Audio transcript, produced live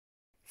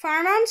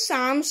Fireman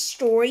Sam's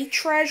Story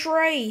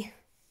Treasury.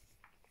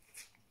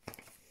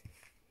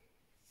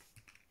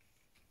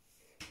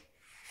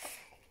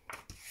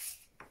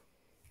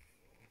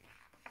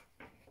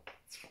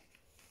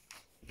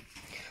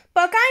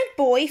 Bug-eyed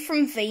Boy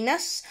from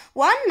Venus.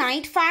 One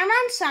night, Fireman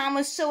Sam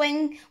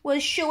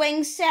was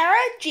showing Sarah,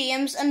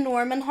 James and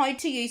Norman how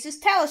to use his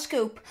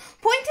telescope.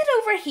 "Point it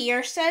over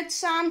here," said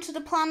Sam to the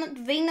planet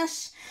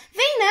Venus.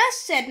 "Venus,"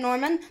 said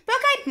Norman.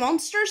 "Bug-eyed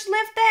monsters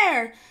live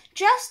there."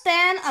 Just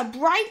then, a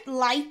bright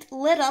light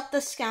lit up the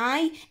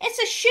sky. "It's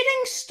a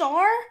shooting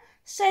star,"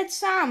 said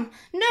Sam.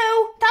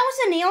 "No, that was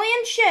an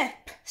alien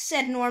ship,"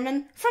 said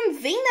Norman, "from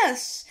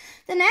Venus."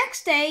 The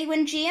next day,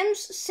 when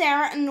James,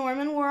 Sarah and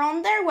Norman were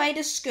on their way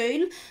to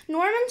school,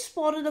 Norman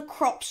spotted a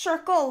crop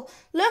circle.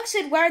 "Look,"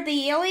 said, "where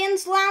the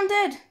aliens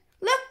landed."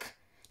 Look,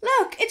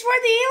 it's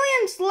where the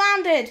aliens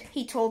landed,"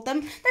 he told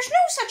them. "There's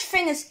no such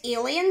thing as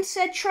aliens,"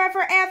 said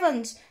Trevor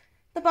Evans,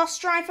 the bus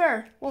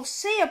driver. "We'll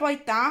see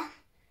about that,"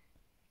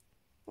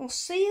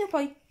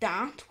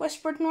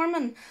 whispered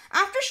Norman.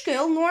 After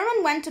school,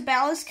 Norman went to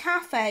Bella's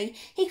cafe.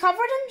 He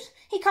covered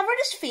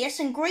his face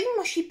in green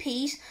mushy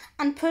peas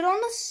and put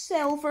on a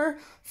silver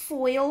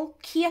foil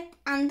cape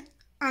and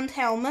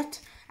helmet.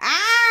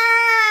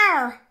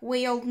 "Arr!"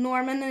 wailed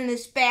Norman in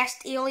his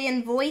best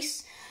alien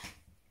voice.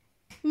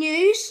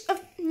 News of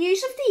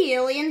the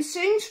aliens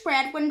soon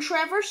spread when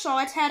Trevor saw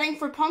it heading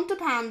for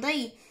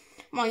Pontypandy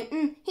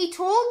Mountain. He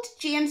told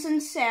James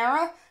and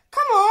Sarah.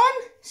 "Come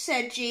on,"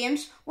 said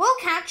James. "We'll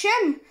catch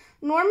him."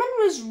 Norman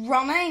was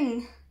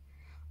running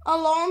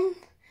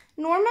along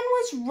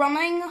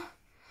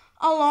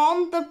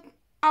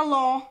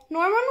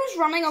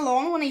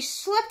when he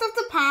slipped off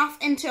the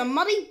path into a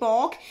muddy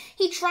bog.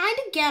 He tried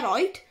to get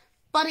out,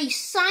 but he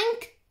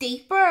sank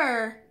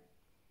deeper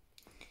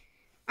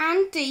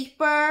and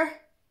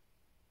deeper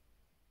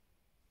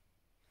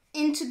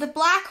into the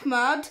black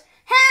mud.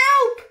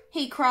 "Help!"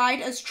 he cried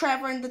as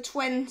Trevor and the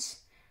twins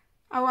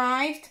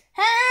arrived.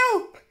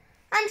 "Help!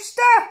 I'm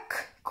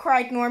stuck!"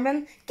 cried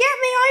Norman. "Get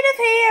me out of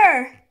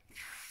here!"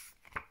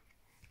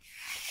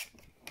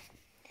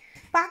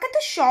 Back at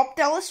the shop,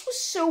 Dilys was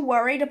so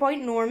worried about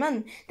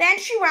Norman. Then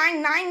she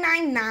rang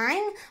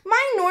 999.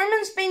 "My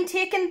Norman's been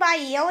taken by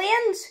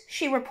aliens,"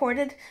 she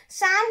reported.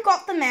 Sam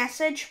got the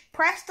message,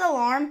 pressed the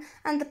alarm,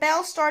 and the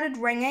bell started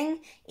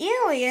ringing.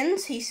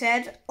 "Aliens," he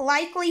said.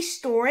 "Likely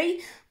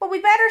story, but we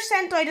better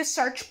send out a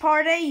search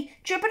party."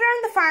 Jupiter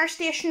and the fire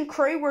station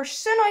crew were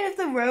soon out of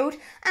the road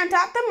and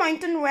at the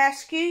mountain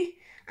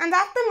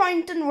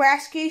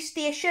rescue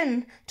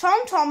station.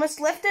 Tom Thomas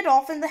lifted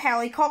off in the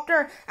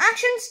helicopter.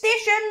 "Action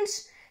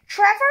stations!"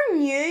 Trevor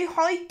knew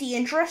how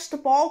dangerous the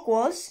bog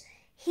was.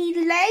 He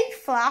lay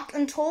flat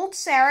and told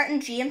Sarah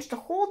and James to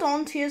hold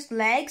on to his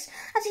legs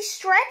as he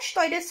stretched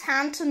out his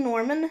hand to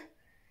Norman.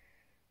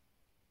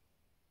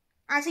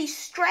 Hurry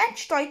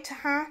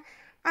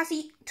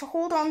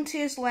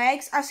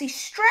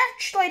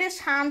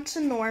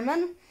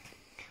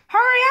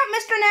up,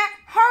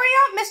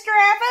 Mr.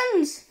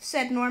 Evans,"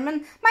 said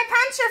Norman. "My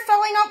pants are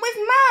filling up with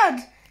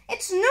mud.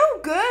 It's no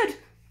good.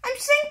 I'm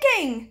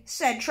sinking,"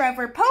 said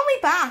Trevor. "Pull me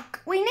back.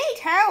 We need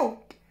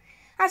help."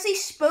 As he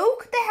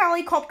spoke, the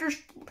helicopter's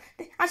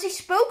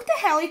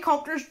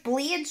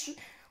blades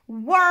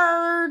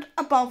whirred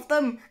above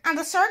them, and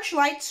the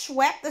searchlight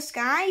swept the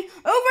sky.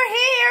 "Over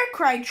here!"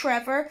 cried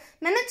Trevor.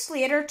 Minutes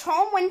later,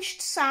 Tom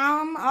winched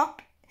Sam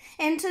up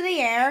into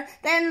the air,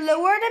 then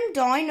lowered him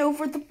down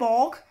over the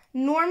bog.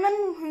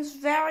 Norman was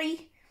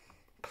very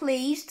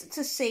pleased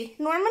to see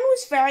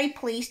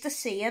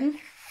him.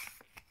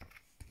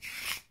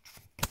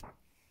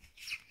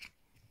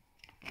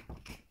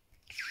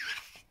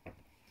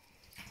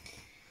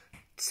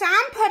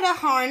 Sam put a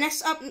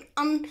harness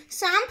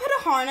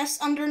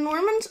under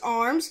Norman's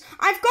arms.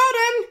 "I've got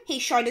him!" he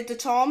shouted to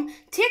Tom.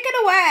 "Take it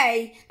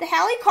away!" The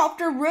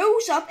helicopter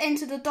rose up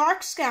into the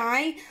dark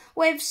sky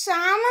with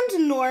Sam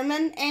and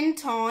Norman in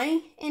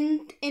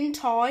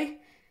tow.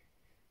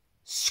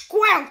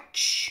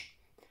 "Squelch!"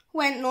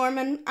 went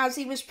Norman as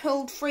he was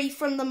pulled free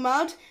from the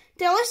mud.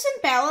 Dilys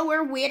and Bella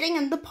were waiting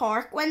in the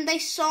park when they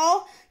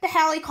saw the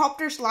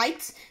helicopter's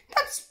lights.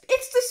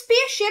 It's the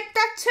spaceship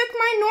that took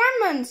my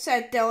Norman,"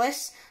 said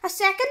Dilys. A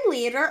second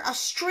later, a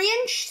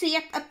strange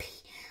shape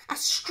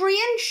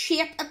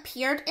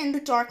appeared in the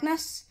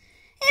darkness.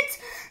 "It's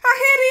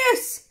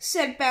hideous,"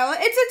 said Bella.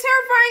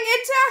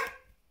 "It's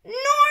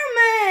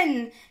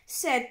Norman,"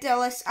 said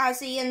Dilys as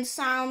he and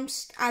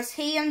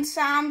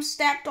Sam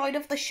stepped out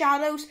of the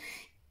shadows.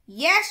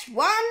 "Yes,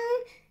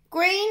 one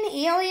green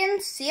alien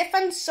safe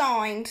and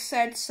sound,"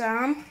 said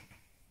Sam.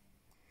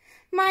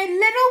 "My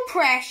little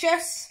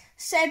precious,"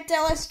 said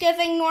Dilys,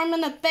 giving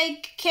Norman a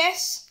big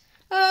kiss.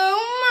 "Oh,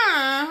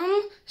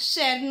 Mom,"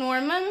 said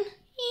Norman.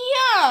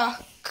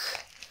 "Yuck."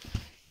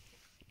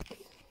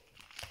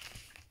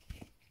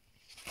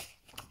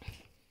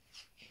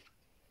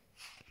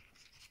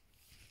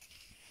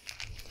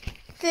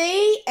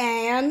 The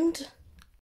end.